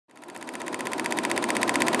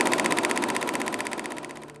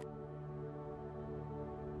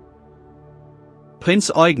Prins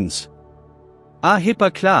Eugens. A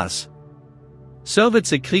hipper class.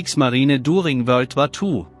 Service Kriegsmarine during World War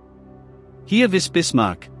II. Here with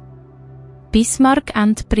Bismarck. Bismarck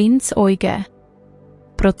and Prinz Eugen.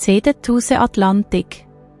 Procedet to the Atlantic.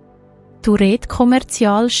 To read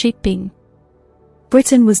commercial shipping.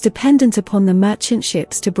 Britain was dependent upon the merchant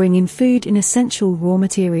ships to bring in food and essential raw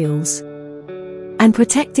materials. And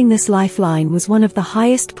protecting this lifeline was one of the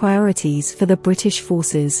highest priorities for the British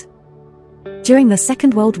forces. During the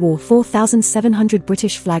Second World War, 4,700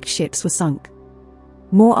 British flagged ships were sunk.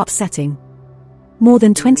 More upsetting. More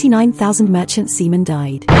than 29,000 merchant seamen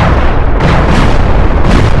died.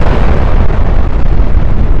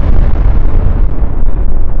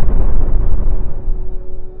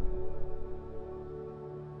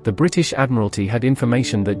 The British Admiralty had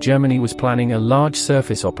information that Germany was planning a large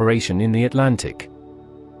surface operation in the Atlantic.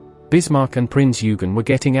 Bismarck and Prinz Eugen were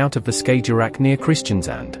getting out of the Skagerrak near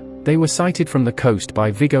Kristiansand. They were sighted from the coast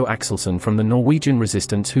by Viggo Axelsson from the Norwegian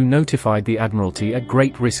resistance, who notified the Admiralty at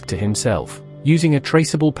great risk to himself, using a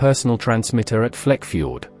traceable personal transmitter at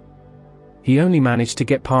Flekkfjord. He only managed to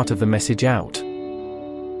get part of the message out.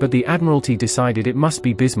 But the Admiralty decided it must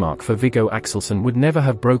be Bismarck, for Viggo Axelsson would never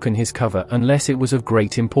have broken his cover unless it was of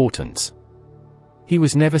great importance. He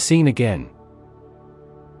was never seen again.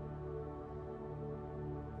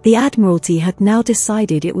 The Admiralty had now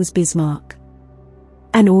decided it was Bismarck,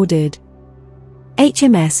 and ordered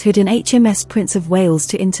HMS Hood and HMS Prince of Wales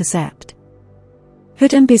to intercept.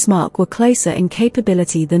 Hood and Bismarck were closer in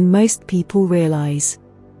capability than most people realize.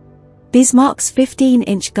 Bismarck's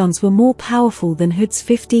 15-inch guns were more powerful than Hood's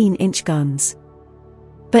 15-inch guns.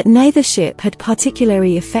 But neither ship had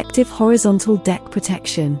particularly effective horizontal deck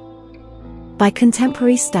protection by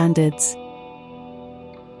contemporary standards.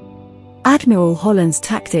 Admiral Holland's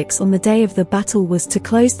tactics on the day of the battle was to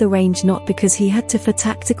close the range, not because he had to for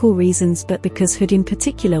tactical reasons, but because Hood in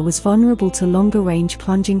particular was vulnerable to longer-range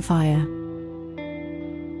plunging fire.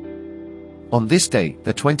 On this day,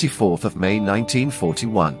 the 24th of May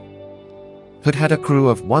 1941, Hood had a crew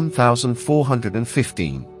of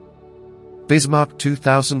 1,415. Bismarck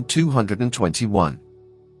 2,221.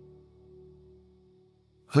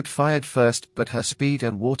 Hood fired first, but her speed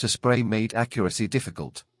and water spray made accuracy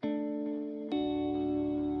difficult.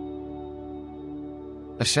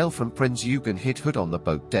 A shell from Prinz Eugen hit Hood on the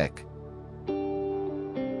boat deck.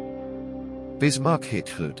 Bismarck hit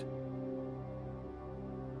Hood.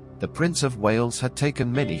 The Prince of Wales had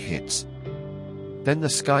taken many hits. Then the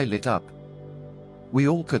sky lit up. We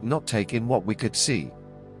all could not take in what we could see.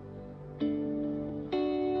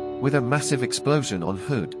 With a massive explosion on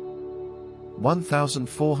Hood,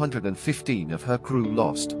 1,415 of her crew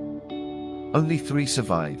lost. Only 3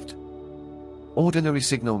 survived. Ordinary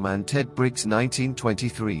signalman Ted Briggs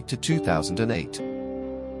 1923 to 2008.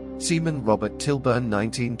 Seaman Robert Tilburn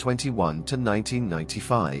 1921 to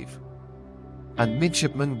 1995. And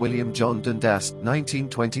Midshipman William John Dundas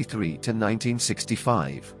 1923 to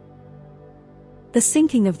 1965. The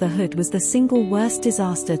sinking of the Hood was the single worst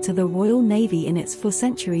disaster to the Royal Navy in its 4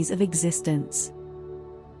 centuries of existence.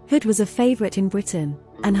 Hood was a favourite in Britain,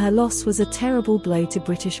 and her loss was a terrible blow to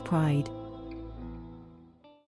British pride.